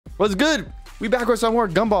What's good? We back with some more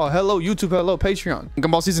Gumball. Hello, YouTube. Hello, Patreon.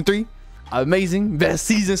 Gumball Season 3. Amazing. Best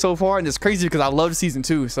season so far. And it's crazy because I love Season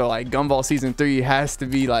 2. So, like, Gumball Season 3 has to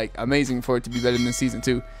be, like, amazing for it to be better than Season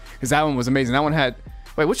 2. Because that one was amazing. That one had...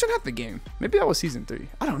 Wait, which one had the game? Maybe that was Season 3.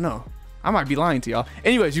 I don't know. I might be lying to y'all.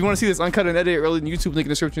 Anyways, you want to see this uncut and edited early than YouTube, link in the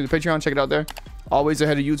description to the Patreon. Check it out there. Always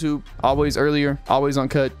ahead of YouTube. Always earlier. Always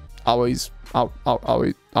uncut. Always.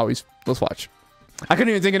 Let's watch. I couldn't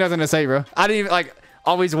even think of nothing to say, bro. I didn't even, like...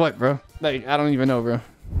 Always what, bro? Like, I don't even know, bro.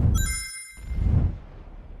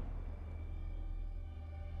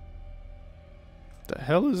 The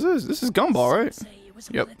hell is this? This is Gumball, right?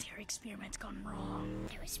 Yep.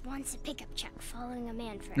 There was once a pickup truck following a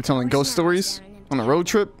man for You're telling ghost stories on a road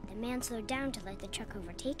trip? The man slowed down to let the truck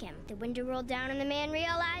overtake him. The window rolled down and the man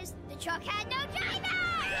realized the truck had no driver!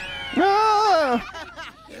 Ah!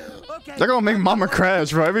 They're gonna make Mama crash,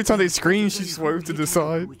 bro. Every time they scream, she swerves to the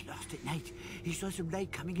side. He saw some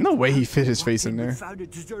light coming No way he fit his face in there. Found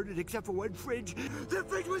it deserted except for one fridge. The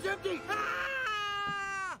fridge was empty.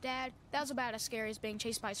 Ah! Dad, that was about as scary as being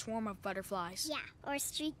chased by a swarm of butterflies. Yeah, or a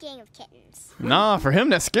street gang of kittens. Nah, for him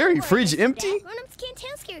that's scary. Fridge empty? Grown-ups can't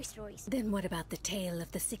tell scary stories. Then what about the tale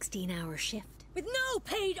of the 16-hour shift? With no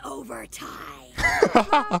paid overtime.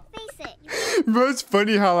 Face it. Bro, it's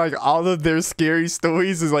funny how like all of their scary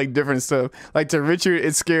stories is like different stuff. Like to Richard,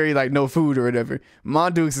 it's scary, like no food or whatever.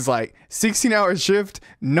 Monduke's is like 16-hour shift,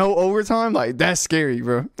 no overtime. Like that's scary,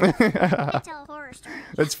 bro. You can't tell a horror story.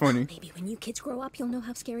 That's funny. Maybe when you kids grow up, you'll know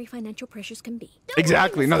how scary financial pressures can be.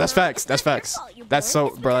 Exactly. No, that's facts. That's facts. That's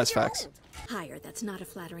so, bro. That's facts. Higher, that's not a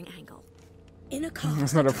flattering angle. In a car.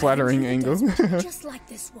 That's not a flattering angle. Just like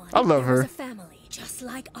this one. I love her. A family just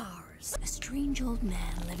like ours. A strange old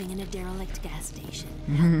man living in a derelict gas station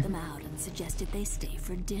helped them out and suggested they stay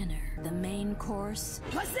for dinner. The main course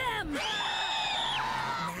was them.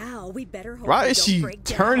 Now we better hope. Why is she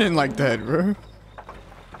turning like that, bro?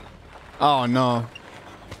 Oh no.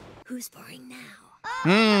 Who's pouring now?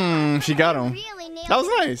 She got him. Really nailed That was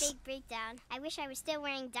it. nice. Big breakdown. I wish I was still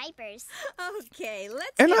wearing diapers. Okay,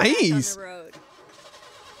 let's And get back on nice. the road.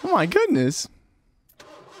 Oh my goodness.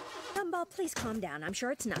 Gumball, please calm down. I'm sure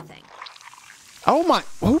it's nothing. Oh my.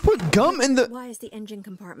 Who put gum in the... Why is the engine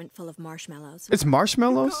compartment full of marshmallows? It's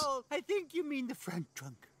marshmallows? Oh, I think you mean the front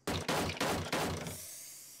trunk.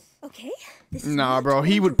 Okay. This is Nah, not bro. going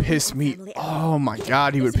He to would ruin piss our me... family Oh my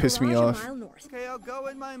god, he would There's a piss me garage a off. mile north. Okay, I'll go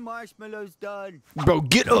when my marshmallow's done. Bro,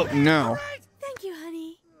 get up now. Thank you,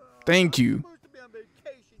 honey. Thank you. Supposed to be on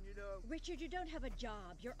vacation, you know. Richard, you don't have a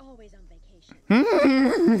job. You're always on vacation.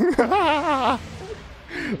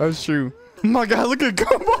 That's true. Oh my god, look at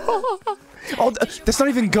Gumball. Oh, that's not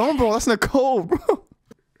even Gumball. That's Nicole, bro.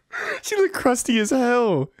 She look crusty as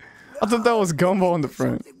hell. I thought that was Gumball in the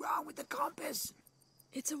front. Something wrong with the compass.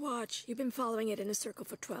 It's a watch. You've been following it in a circle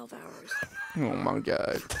for 12 hours. Oh my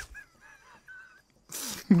god.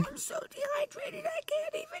 I'm so dehydrated I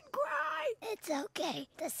can't even cry. It's okay.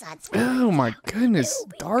 The sun's Oh my goodness,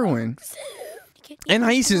 Darwin.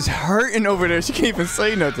 Anais is hurting over there. She can't even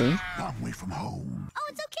say nothing. Long way from home. Oh,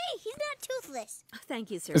 it's okay. He's not toothless. Oh,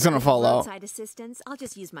 thank you, sir. It's gonna fall out. Roadside assistance. I'll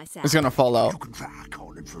just use my sack. It's gonna fall out. You can try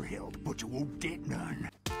calling for help, but you won't get none.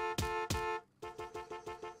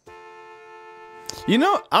 You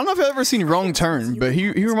know, I don't know if I've ever seen Wrong Turn, but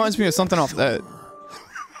he reminds me of something off that.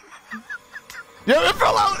 Yeah, it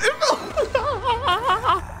fell out. It fell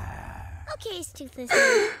out. Okay, it's toothless.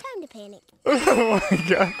 Time to panic. Oh my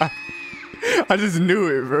god. I just knew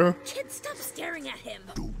it, bro. Kid, stop staring at him.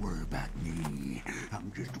 Don't worry about me.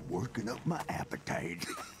 I'm just working up my appetite.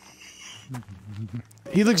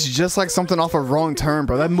 He looks just like something off of Wrong Turn,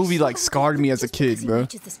 bro. That movie like scarred me as a kid, He bro.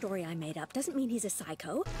 matches the story I made up doesn't mean he's a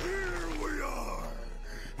psycho. Here we are.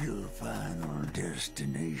 Your final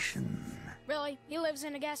destination. Really? He lives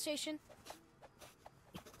in a gas station?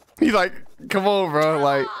 He's like, come on, bro.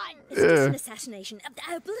 Like, It's just an yeah. assassination,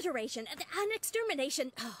 an obliteration, an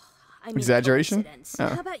extermination. Oh, I mean, Exaggeration? coincidence. Oh.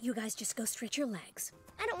 How about you guys just go stretch your legs?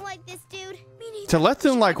 I don't like this dude. Me neither. To let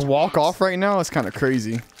them like walk off right now is kind of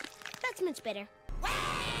crazy. That's much better.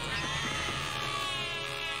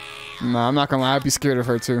 Nah, I'm not gonna lie. I'd be scared of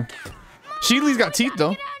her too. She at least got teeth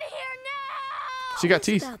though. Get out of here now! She got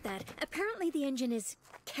teeth. About that, apparently the engine is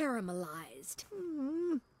caramelized.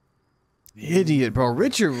 Idiot, bro.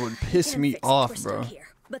 Richard would piss Can't me fix it. off, We're bro. stuck here.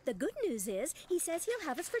 But the good news is, he says he'll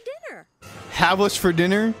have us for dinner. Have us for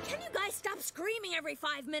dinner? Can you guys stop screaming every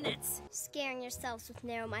 5 minutes? Scaring yourselves with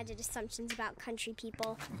narrow-minded assumptions about country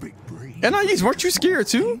people. Big brain. Anais, weren't you scared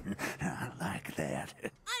too? I like that.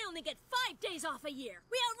 I only get 5 days off a year.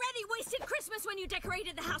 We already wasted Christmas when you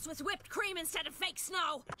decorated the house with whipped cream instead of fake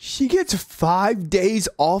snow. She gets 5 days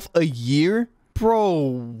off a year?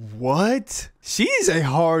 Bro, What? She's a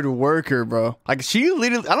hard worker, bro. Like, she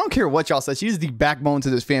literally, I don't care what y'all said, she's the backbone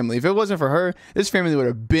to this family. If it wasn't for her, this family would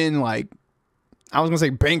have been like, I was gonna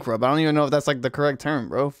say bankrupt, but I don't even know if that's like the correct term,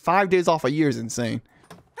 bro. 5 days off a year is insane.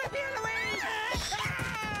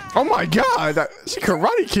 Oh my god, she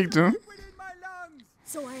karate kicked him.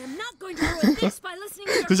 So I am not going to ruin this by listening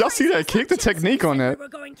to your Did y'all see that kick? The technique on that. We're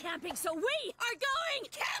going camping, so we are going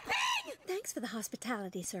camping. Thanks for the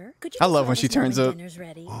hospitality, sir. Could you I love when she turns up. Dinner's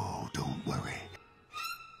ready? Oh, don't worry.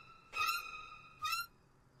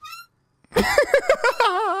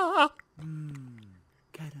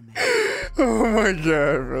 Oh my god,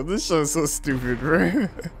 bro. This show's so stupid, bro.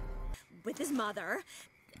 With his mother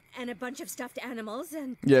and a bunch of stuffed animals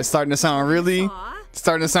and Yeah, it's starting to sound really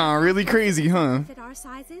crazy, huh? fit our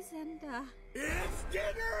sizes and It's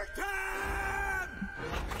dinner time!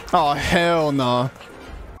 Oh, hell no.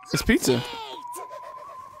 It's pizza.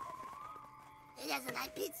 He doesn't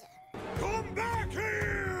like pizza. Come back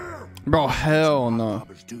here! Bro, hell no.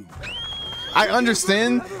 Robbers do. I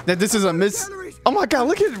understand that this is a Oh my god,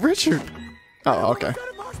 look at Richard. Oh, okay.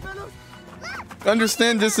 I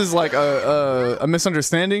understand this is like a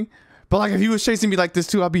misunderstanding, but like if he was chasing me like this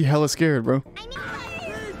too, I'd be hella scared, bro.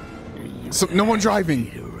 So no one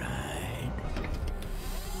driving.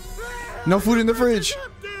 No food in the fridge.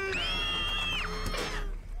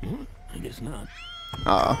 I guess not.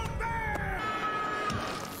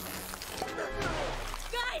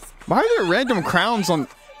 Why are there random crowns on?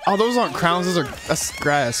 Oh, those aren't crowns. That's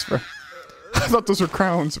grass, bro. I thought those were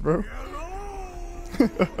crowns, bro.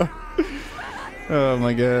 Oh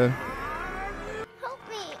my god. Help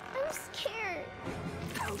me. I'm scared.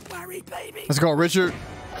 Don't worry, baby. Let's go, Richard.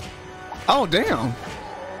 Oh damn.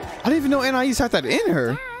 I didn't even know Anais had that in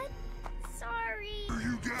her. Dad, sorry.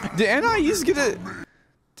 Did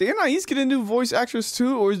Anais get a new voice actress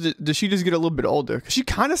too, or did she just get a little bit older? Cause she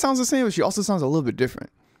kind of sounds the same, but she also sounds a little bit different.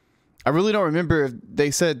 I really don't remember if they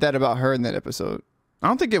said that about her in that episode. I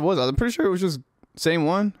don't think it was. I'm pretty sure it was just same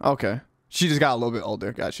one. Okay, she just got a little bit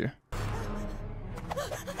older. Gotcha.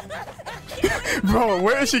 Bro,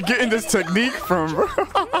 where is she getting this technique from, bro?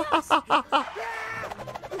 What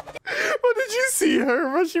did you see her,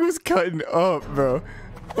 bro? She was cutting up, bro.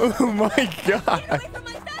 Oh my god.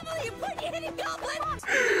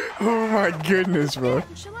 Oh my goodness, bro.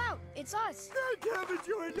 Chill out. It's us.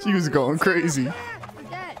 She was going crazy. We're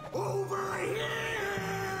dead. Over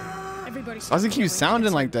here! Everybody's. Why does it keep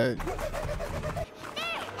sounding like that? There,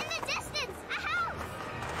 in the distance, a house.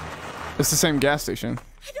 It's the same gas station.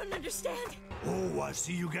 I don't understand. Oh, I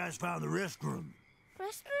see you guys found the restroom.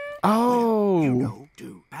 Restroom? Oh. You know,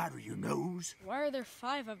 to powder your nose. Why are there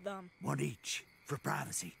 5 of them? One each, for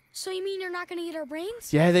privacy. So you mean you're not gonna eat our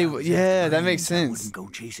brains? Yeah, that makes I sense. wouldn't go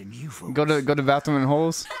chasing you folks. Go to bathroom in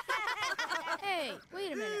holes. Hey,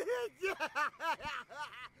 wait a minute.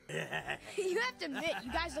 You have to admit,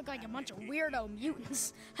 you guys look like a bunch of weirdo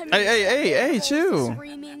mutants. I mean, Hey, the chill.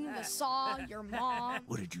 Screaming, the saw, your mom.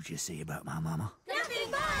 What did you just say about my mama?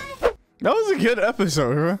 Nothing. Bye. That was a good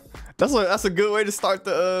episode, bro. That's a good way to start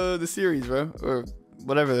the series, bro, or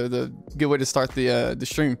whatever. The good way to start the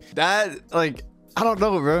stream. That, like, I don't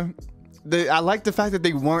know, bro. I like the fact that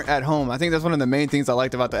they weren't at home. I think that's one of the main things I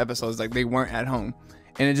liked about the episodes. Like, they weren't at home,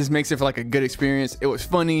 and it just makes it for like a good experience. It was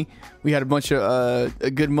funny. We had a bunch of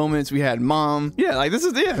good moments. We had mom. Yeah, like this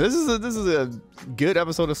is a good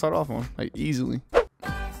episode to start off on, like easily.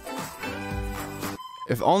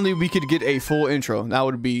 If only we could get a full intro, that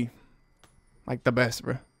would be like the best,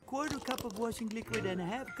 bro. Quarter cup of washing liquid and a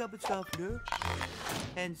half cup of softener.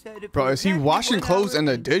 And set it Bro, for is he exactly washing 1 clothes hour in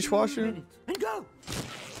the and 2 dishwasher? minutes. And go!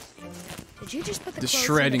 Did you just put the The clothes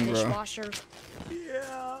shredding, in the bro. dishwasher?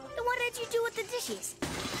 Yeah. Then what did you do with the dishes?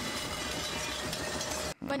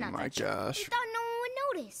 But not Oh my that shit. gosh. You thought no one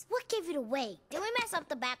would notice. What gave it away? Did we mess up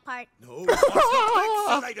the back part? No, that's the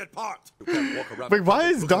pixelated part. You can't walk around Wait, why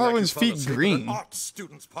looking is like Darwin's you fell feet asleep at green? An art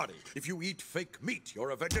student's party. If you eat fake meat, you're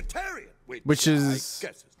a vegetarian. Which is- I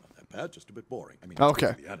guess it's not that bad, just a bit boring. I mean,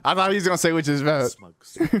 Okay. the I thought he was gonna say which is bad. smug,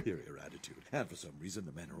 superior attitude. And for some reason,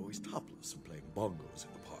 the men are always topless and playing bongos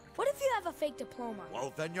in the park. What if you have a fake diploma?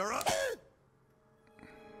 Well, then you're a...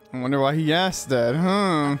 I wonder why he asked that,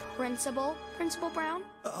 huh? Principal Brown?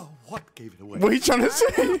 What gave it away? What are you trying to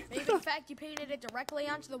say? Maybe the fact you painted it directly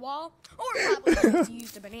onto the wall? Or probably because you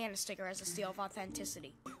used a banana sticker as a seal of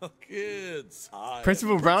authenticity. Kids, I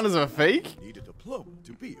Principal Brown is a fake? need a diploma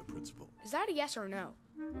to be a principal. Is that a yes or no?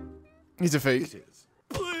 He's a It fake. is.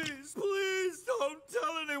 Please, please, don't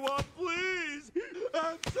tell anyone, please.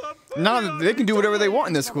 No, they can do whatever they want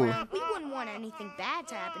in this school. We wouldn't want anything bad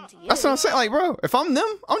to happen to you. That's what I'm saying. Like, bro, if I'm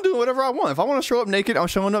them, I'm doing whatever I want. If I want to show up naked, I'm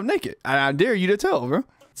showing up naked. I dare you to tell, bro.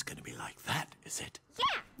 It's gonna be like that, is it?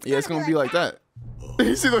 Yeah, it's gonna be like that.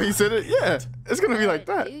 You see what he said it? Yeah, it's gonna be like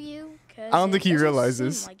that. Do you? 'Cause I don't think it he doesn't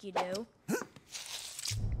realizes. seem like you do.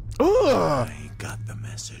 Ugh. I got the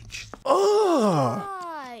message. Ugh.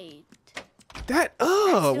 Right. That.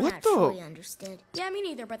 Still What not fully the? understood. Yeah, me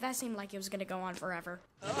neither, but that seemed like it was gonna go on forever.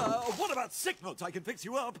 What about sick notes? I can fix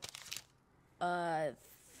you up.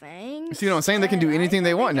 Thanks. See what I'm saying? They can do but I anything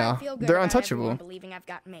they don't want think I now. feel good They're about untouchable. everyone believing I've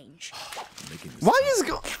got mange. Why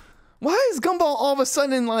is Gumball all of a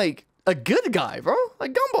sudden like a good guy, bro?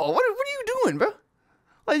 Like Gumball, what are you doing, bro?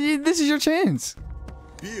 Like this is your chance.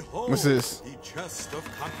 Behold, What's this? the chest of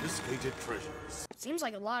confiscated treasures. Seems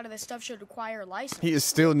like a lot of this stuff should require a license. He is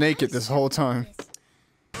still naked this whole time.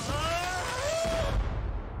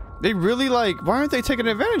 They really like. Why aren't they taking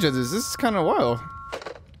advantage of this? This is kind of wild.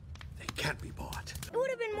 They can't be bought. It would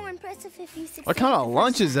have been more impressive if you succeeded. What kind of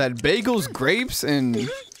lunch is that? Bagels, grapes, and I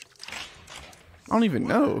don't even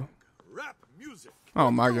know. Rap music.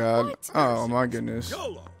 Oh my god. Oh my goodness.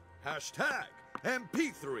 YOLO. Hashtag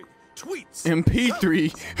MP3. Tweets.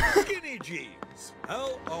 MP3. Skinny jeans.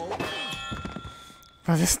 LO.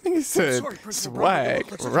 Bro, this nigga said Sorry, Principal Brown,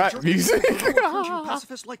 swag, looks like rap a music. Fringy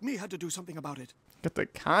pacifist like me had to do something about it. Got the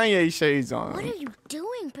Kanye shades What are on. you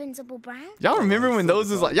doing, Principal Brown? Y'all remember when those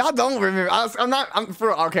was like? Y'all don't remember. I'm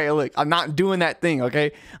for okay. Look, I'm not doing that thing.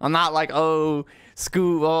 Okay, I'm not like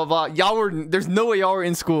school blah blah. Blah. Y'all were. There's no way y'all were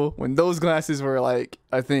in school when those glasses were like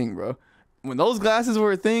a thing, bro. When those glasses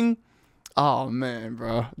were a thing, oh man,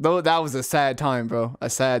 bro. Though that was a sad time, bro. A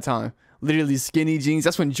sad time. Literally skinny jeans.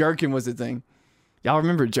 That's when jerking was a thing. Y'all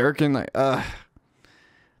remember jerking? Like, that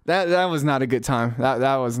was not a good time.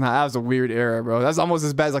 That was a weird era, bro. That's almost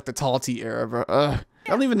as bad as like the tall T era, bro. I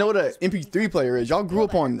don't even know what an MP3 player is. Y'all grew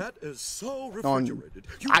up on That is so on refrigerated.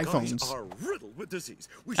 You iPhones. guys are riddled with disease.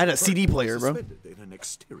 We I had should a CD burn you player, bro. suspended in an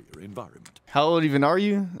exterior environment. how old even are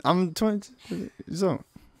you? I'm 20. So,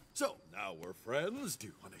 So now we're friends. Do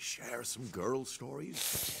you want to share some girl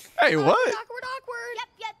stories? hey, what? Awkward.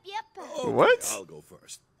 Yep. Okay, What? I'll go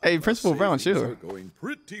first. Hey, Principal Brown, Things chill. are going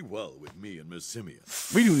pretty well with me and Miss Simeon.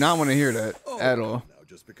 We do not want to hear that at all. Now,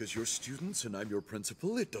 just because you're students and I'm your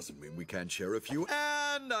principal, it doesn't mean we can't share a few.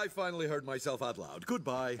 And I finally heard myself out loud.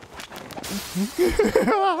 Goodbye.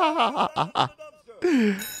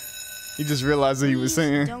 He just realized what he was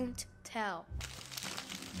saying. Don't tell.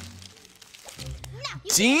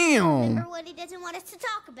 Damn. Remember what he doesn't want us to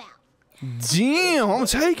talk about. Damn, I'm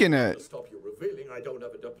taking it. Stop you revealing I don't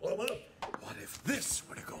have a diploma. What if this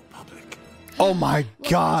were to go public? Oh my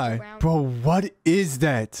god. Brown. Bro, what is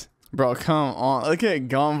that? Bro, come on. Look at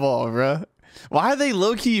Gumball, bro. Why are they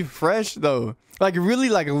low-key fresh, though? Like, really,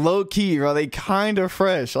 like, low-key, bro. They kind of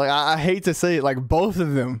fresh. Like, I hate to say it, like, both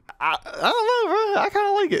of them. I don't know, bro. I kind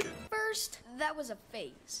of like it. First, that was a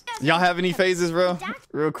phase. Y'all have any phases, bro?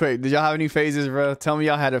 Real quick, did y'all have any phases, bro? Tell me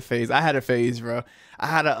y'all had a phase. I had a phase, bro. I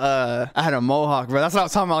had a mohawk, bro. That's what I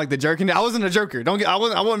was talking about, like the jerking. I wasn't a jerker. I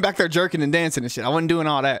wasn't back there jerking and dancing and shit. I wasn't doing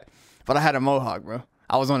all that. But I had a mohawk, bro.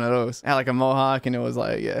 I was one of those. I had like a mohawk, and it was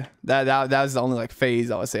like, yeah, that was the only like phase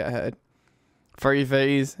I would say I had. Furry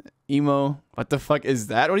phase, emo. What the fuck is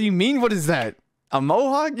that? What do you mean? What is that? A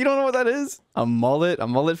mohawk? You don't know what that is? A mullet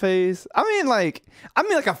phase? I mean like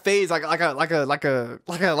a phase, like a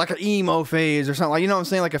emo phase or something. Like, you know what I'm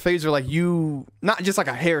saying? Like a phase where like you, not just like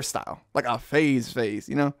a hairstyle, like a phase,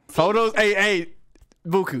 you know? Photos. Hey,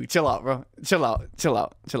 Buku, chill out, bro. Chill out. The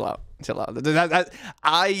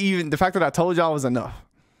fact that I told y'all was enough.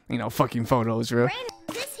 You know, fucking photos, bro. Brandon,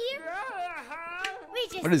 this here? We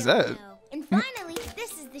just What is don't that? know. And finally,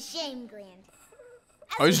 this is the shame gland.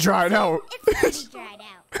 Oh, it's dried out. It's pretty dried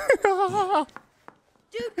out.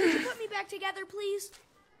 Dude, could you put me back together, please?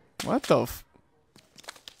 What the f?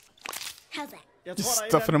 How's that? Just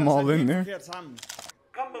stuffing them all in there. Gumball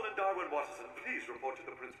and Darwin Watterson, please report to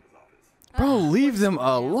the principal's office. Bro, leave them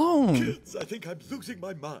alone. Kids, I think I'm losing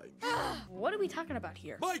my mind. What are we talking about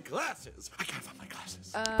here? My glasses! I can't find my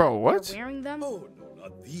glasses. Bro, what? You're wearing them? Oh, no,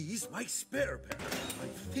 not these. My spare pair. I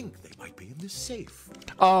think they might be in the safe.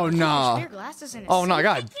 Oh, nah. Spare glasses in a Oh, no, safe?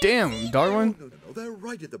 god damn, Darwin. No, they're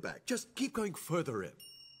right at the back. Just keep going further in.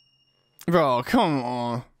 Bro, come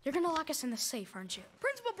on. You're gonna lock us in the safe, aren't you?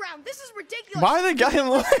 Principal Brown, this is ridiculous. Why they got him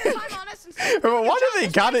like... Time on us instead of Bro, doing why a do they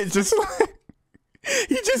job got it just like...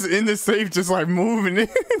 He just in the safe, just like moving it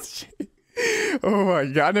and shit. Oh my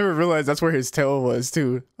god, I never realized that's where his tail was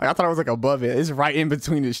too. Like, I thought it was like above it. It's right in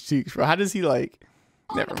between his cheeks, bro. How does he like...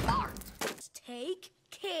 Never mind. Take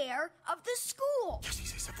care of the school.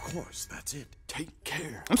 Yes, of course. That's it. Take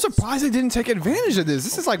care. I'm surprised they didn't take advantage of this.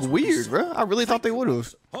 This is like weird, bro. I really thought they would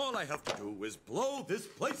have. All I have to do is blow this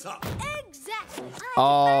place up. Exactly.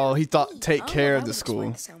 Oh, he thought take care of the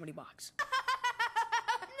school. The sounding box.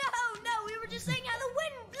 No, we were just saying how the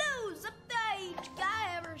wind blows up the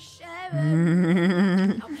guy ever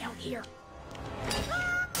seven. Help me out here.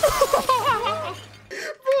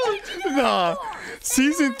 Nah,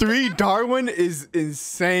 season 3 Darwin is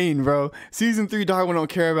insane, bro. Season 3 Darwin don't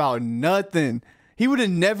care about nothing. He would have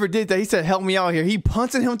never did that. He said, help me out here. He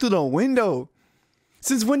punted him through the window.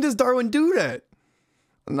 Since when does Darwin do that?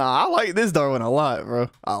 Nah, I like this Darwin a lot, bro.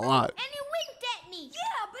 A lot. And he winked at me.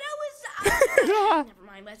 Yeah, but I was... Never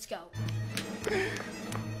mind, let's go.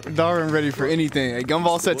 Darwin ready for anything. Hey,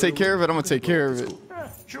 Gumball said take care of it. I'm gonna take care of it.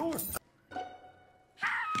 Sure.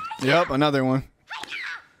 Yep, another one.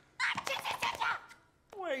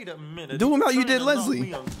 Wait a minute. Do him how you Trying did to knock Leslie.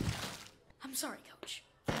 me on- I'm sorry, Coach.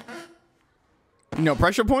 You know,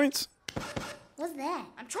 pressure points? What's that?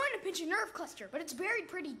 I'm trying to pinch a nerve cluster, but it's buried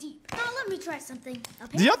pretty deep. Oh, let me try something.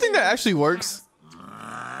 Do y'all think that actually works?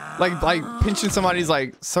 Like pinching somebody's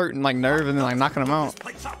like certain like nerve and then like knocking them out.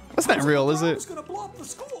 That's not real, is I was it? gonna blow up the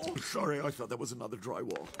school. Sorry, I thought that was another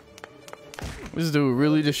drywall. This dude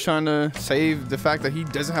really just trying to save the fact that he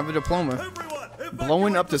doesn't have a diploma. Everyone,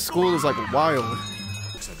 Blowing up the school is like wild.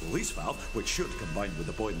 Except release valve, which should combine with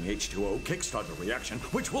the boiling H2O kickstart a reaction,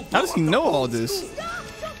 which will. How does he know all this? Stop!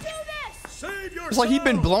 Don't do this! Save yourself. It's like he's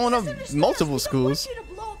been blowing up Misunderstood multiple us. We don't want schools. you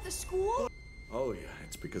to blow up the school. Oh yeah,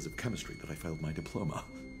 it's because of chemistry that I failed my diploma.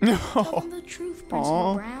 Tell them the truth,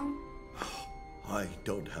 Principal Brown. I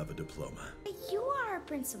don't have a diploma. You are a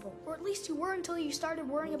principal. Or at least you were until you started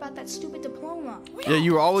worrying about that stupid diploma. Yeah,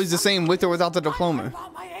 you were always the same with or without the diploma.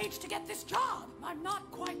 About my age to get this job. I'm not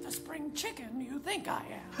quite the spring chicken you think I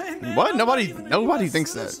am. What? Nobody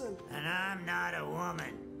thinks that. And I'm not a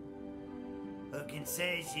woman who can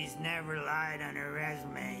say she's never lied on her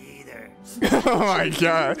resume either. Oh my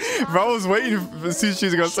god. Bro, I was waiting to see if she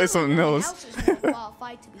was gonna say something else. Else is more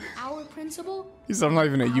qualified to be our principal. He said I'm not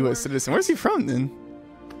even a US citizen. Where's he from then?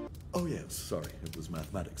 Oh yes, sorry, it was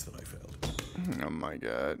mathematics that I failed. Oh my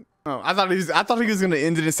god. Oh, I thought he was gonna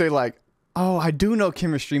end it and say like, oh, I do know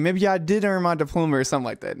chemistry. Maybe I did earn my diploma or something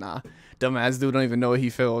like that. Nah. Dumbass dude don't even know he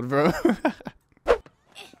failed, bro.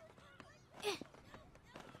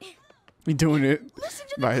 He doing it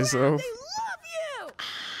by himself.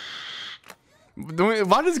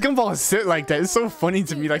 Why does Gumball sit like that? It's so funny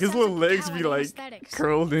to me. Like his little legs be like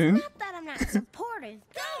curled in. Not that I'm not supportive.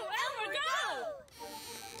 Go, Elmer,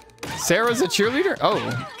 go! Sarah's a cheerleader?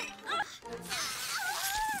 Oh.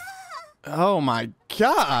 Oh my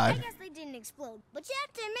god. I guess they didn't explode, but you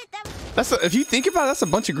have to admit that was... If you think about it, that's a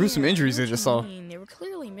bunch of gruesome injuries they just saw. They were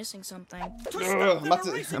clearly missing something. I'm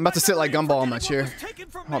about to sit like Gumball on my chair.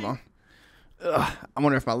 Hold on. I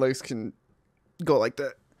wonder if my legs can go like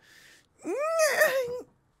that.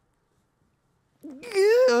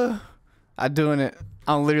 I'm doing it.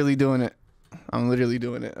 I'm literally doing it.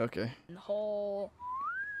 Okay. The whole...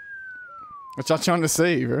 What y'all trying to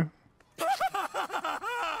say, bro?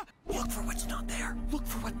 Look for what's not there. Look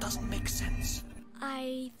for what doesn't make sense.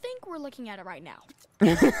 I think we're looking at it right now.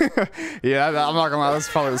 Yeah, I'm not gonna lie. That's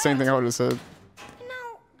probably the same thing I would have said. No,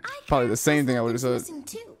 I Probably the same thing I would have said. missing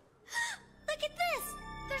too. Look at this.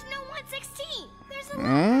 There's no 116. There's a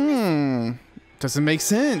Doesn't make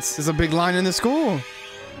sense. There's a big line in the school. And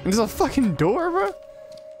there's a fucking door, bro.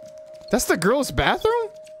 That's the girls' bathroom?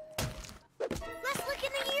 Let's look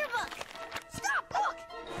in the yearbook. Stop, look.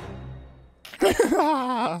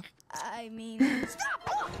 I mean...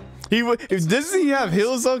 Stop, look. Doesn't he have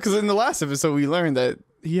heels though? Because in the last episode we learned that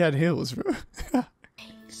he had heels, bro. Who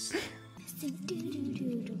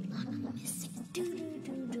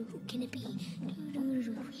can it be?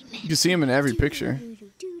 You can see him in every picture.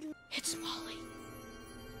 It's Molly.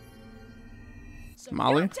 So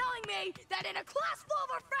Molly? you're telling me that in a class full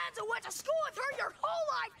of our friends who went to school with her your whole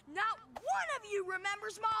life, not one of you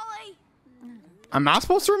remembers Molly? Am I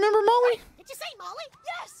supposed to remember Molly? Did you say Molly?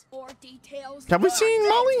 Yes. More details. Have we more seen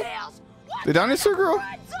Molly? details. What The dinosaur girl?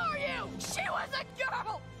 friends are you? She was a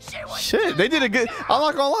girl. She was Shit, they did a good. I'm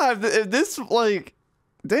not gonna lie. If this like,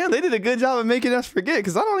 damn, they did a good job of making us forget.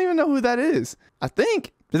 Because I don't even know who that is. I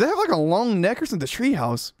think. Did they have like a long neck or something? The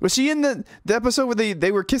treehouse. Was she in the episode where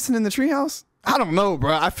they were kissing in the treehouse? I don't know,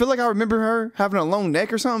 bro. I feel like I remember her having a long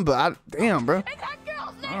neck or something. But damn, bro. And that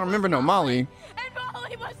girl's name I don't remember no Molly. And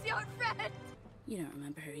Molly was your friend. You don't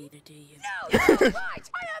remember her either, do you? No, you're right.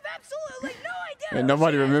 I have absolutely no idea. And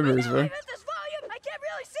nobody who she is, remembers, but bro. now at this volume, I can't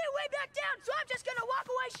really see it way back down, so I'm just gonna walk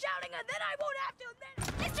away shouting, and then I won't have to admit it.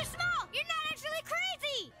 Mr. Small, you're not actually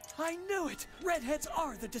crazy. I knew it. Redheads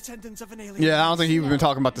are the descendants of an alien. Yeah, I don't think he's been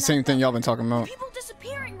talking about the same thing y'all been talking about. People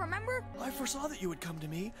disappearing, remember? I foresaw that you would come to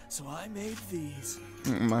me, so I made these.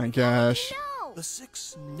 Oh my gosh. No. The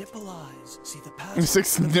 6 nipple eyes. See the past.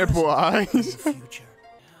 6 the nipple present, and eyes. the future.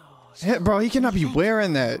 Yeah, bro, he cannot be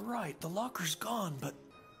wearing that. Right, the locker's gone, but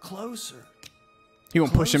closer. He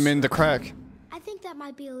won't push him in the crack. I think that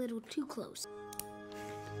might be a little too close.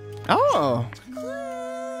 Oh.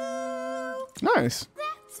 Nice.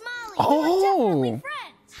 That's Molly. Oh.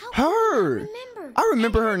 Her. I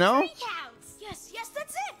remember her now. Yes,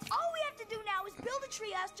 that's it. All we have to do now is build a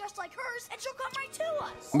treehouse just like hers, and she'll come right to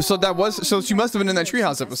us. So she must have been in that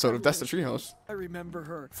treehouse episode if that's the treehouse. I remember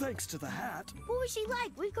her, thanks to the hat. What was she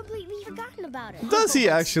like? We've completely forgotten about her. Does he She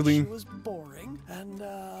actually? was boring, and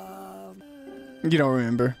You don't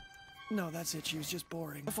remember. no, that's it. She was just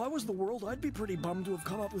boring. If I was the world, I'd be pretty bummed to have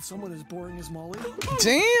come up with someone as boring as Molly.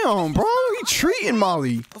 Damn, bro, he treating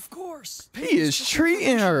Molly. Of course. He is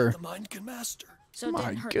treating her. The mind can master. So it My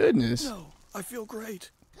didn't hurt. goodness. No, I feel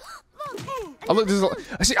great. Oh, look,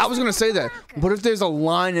 see, I was gonna say that. What if there's a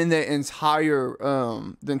line in the entire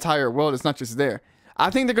world? It's not just there. I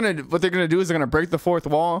think what they're gonna do is they're gonna break the fourth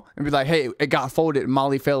wall and be like, hey, it got folded.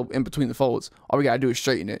 Molly fell in between the folds. All we gotta do is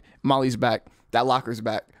straighten it. Molly's back. That locker's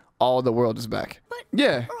back. All the world is back. But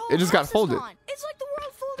Yeah, her whole it just got house is folded. gone. It's like the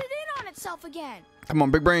world folded in on itself again. Come on,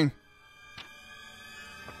 big brain.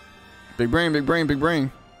 Big brain, big brain, big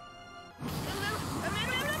brain.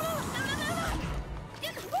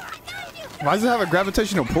 Why does it have a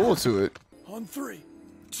gravitational pull to it? On 3,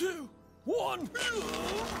 2, 1.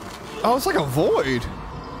 Oh, it's like a void.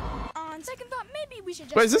 On second thought, maybe we should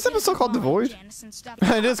just Wait, is this forget episode called The Mom and Void? Janice and stuff.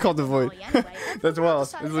 It is called The Void. Anyway, That's wild.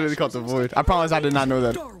 It's literally called The Void. I promise I did not know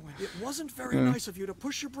that. Darwin, it wasn't very nice of you to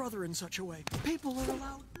push your brother in such a way. People are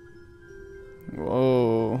allowed.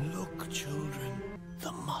 Whoa. Look, children,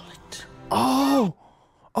 the mullet. Oh,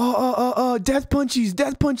 death punchies,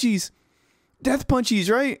 death punchies. Death punchies,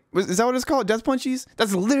 right? Is that what it's called? Death punchies?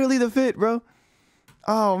 That's literally the fit, bro.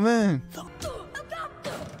 Oh, man.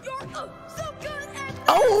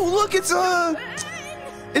 Oh, look, it's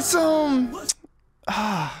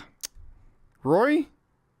Roy?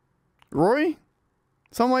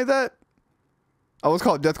 Something like that? Oh, it's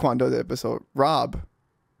called Death Quando, the episode. Rob.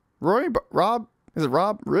 Rob? Is it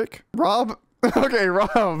Rob? Rick? Rob? Okay,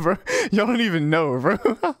 Rob, bro. Y'all don't even know, bro.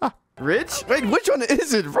 Rich? Wait, which one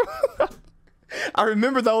is it, bro? I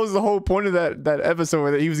remember that was the whole point of that episode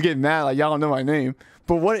where he was getting mad, like, y'all don't know my name.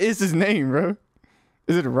 But what is his name, bro?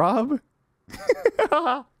 Is it Rob?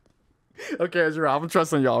 Okay, it's Rob. I'm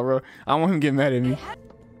trusting y'all, bro. I don't want him to get mad at me.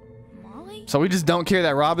 Molly? So we just don't care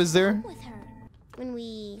that Rob is there? With her. When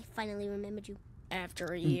we finally remembered you. After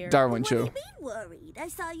a year. Darwin, What do you chill. mean worried? I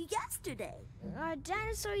saw you yesterday. Our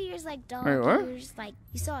dinosaur years like dog Wait, what? years. Like,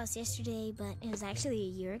 you saw us yesterday, but it was actually a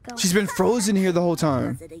year ago. She's been frozen here the whole time.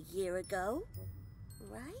 Was it a year ago?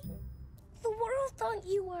 Right? The world thought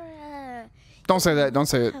you were, Don't say that. Don't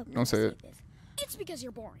say it. how can Don't I say it. this? It's because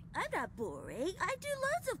you're boring. I'm not boring. I do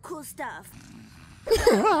loads of cool stuff.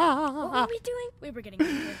 What were we doing? We were getting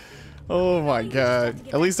into it. Oh my god.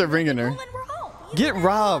 At least they're bringing her. Well, then we're home. Get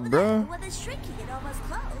Rob, bro. When it's shrinking and almost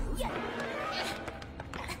closed.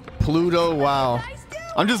 Pluto, wow.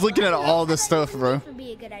 I'm just looking at all this stuff, bro. Would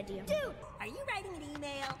be a good idea. Dude, are you writing an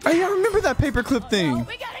email? Hey, I remember that paperclip thing.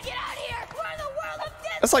 We gotta get out of here. We're in the world of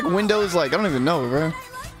disco. That's like Windows, like, I don't even know, bro. I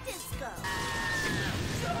like disco.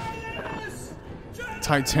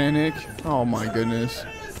 Titanic. Oh my goodness.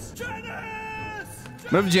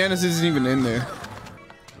 What if Janice isn't even in there?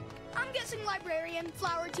 I'm guessing librarian,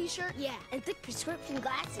 flower t-shirt. Yeah, and thick prescription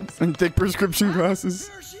glasses. And thick prescription glasses.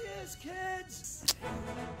 There she is, kids.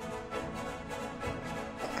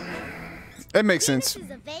 It makes sense. This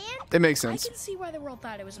is a van? It makes I sense. can see why the world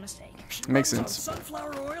thought it was a mistake. Makes Runs on sense.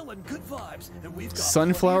 Sunflower oil and good vibes, and we've got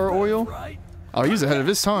Sunflower plenty of oil? room, right? Oh, he's ahead of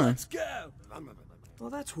his time. Let's go. Well,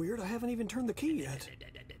 that's weird. I haven't even turned the key yet.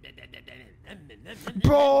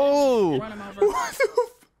 Bro! Run him over.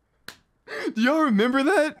 Do y'all remember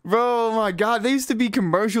that? Bro, oh my god, there used to be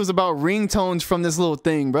commercials about ringtones from this little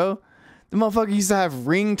thing, bro. The motherfucker used to have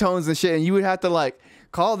ringtones and shit, and you would have to, like,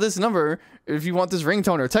 call this number if you want this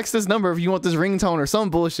ringtone, or text this number if you want this ringtone, or some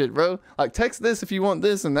bullshit, bro. Like, text this if you want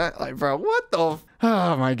this and that. Like, bro, what the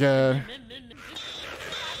oh my god.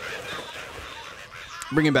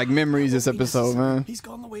 Bringing back memories this episode, man. He's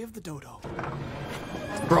gone the way of the dodo.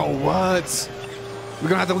 Bro, what? We're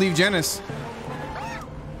gonna have to leave Janice.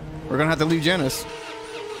 We're gonna have to leave Janice.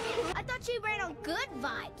 I thought you ran on good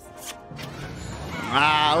vibes.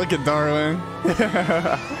 Ah, look at Darwin.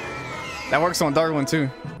 That works on Darwin too.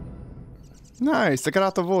 Nice, they got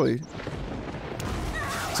out the void.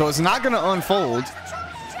 So So it's not gonna unfold.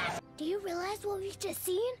 Do you realize what we've just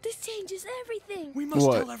seen? This changes everything. We must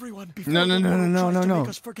What? tell everyone before No. the world tries to make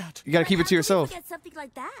us forget. You gotta keep it to yourself. Forget something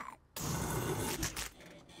like that.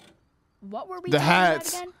 What were we The talking about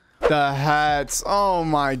hats. again? The hats. Oh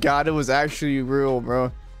my god, it was actually real,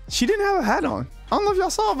 bro. She didn't have a hat on. I don't know if y'all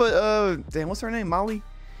saw, but damn, what's her name? Molly?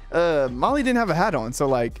 Molly didn't have a hat on, so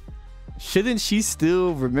like, shouldn't she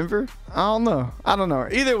still remember? I don't know.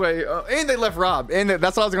 Either way, and they left Rob, and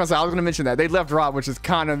that's what I was gonna say. I was gonna mention that they left Rob, which is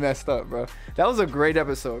kind of messed up, bro. That was a great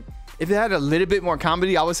episode. If it had a little bit more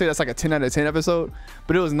comedy, I would say that's like a 10 out of 10 episode,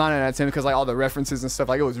 but it was 9 out of 10 because like all the references and stuff,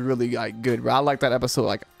 like it was really like good, bro. I like that episode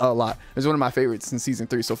like a lot. It was one of my favorites in season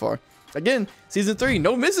 3 so far. Again, season 3,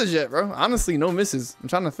 no misses yet, bro. Honestly, no misses. I'm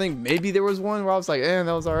trying to think. Maybe there was one where I was like, that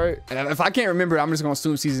was all right. And if I can't remember, I'm just going to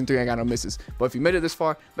assume season 3 ain't got no misses. But if you made it this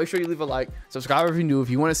far, make sure you leave a like. Subscribe if you're new. If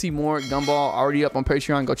you want to see more Gumball already up on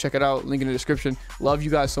Patreon, go check it out. Link in the description. Love you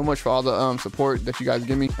guys so much for all the support that you guys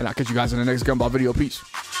give me. And I'll catch you guys in the next Gumball video. Peace.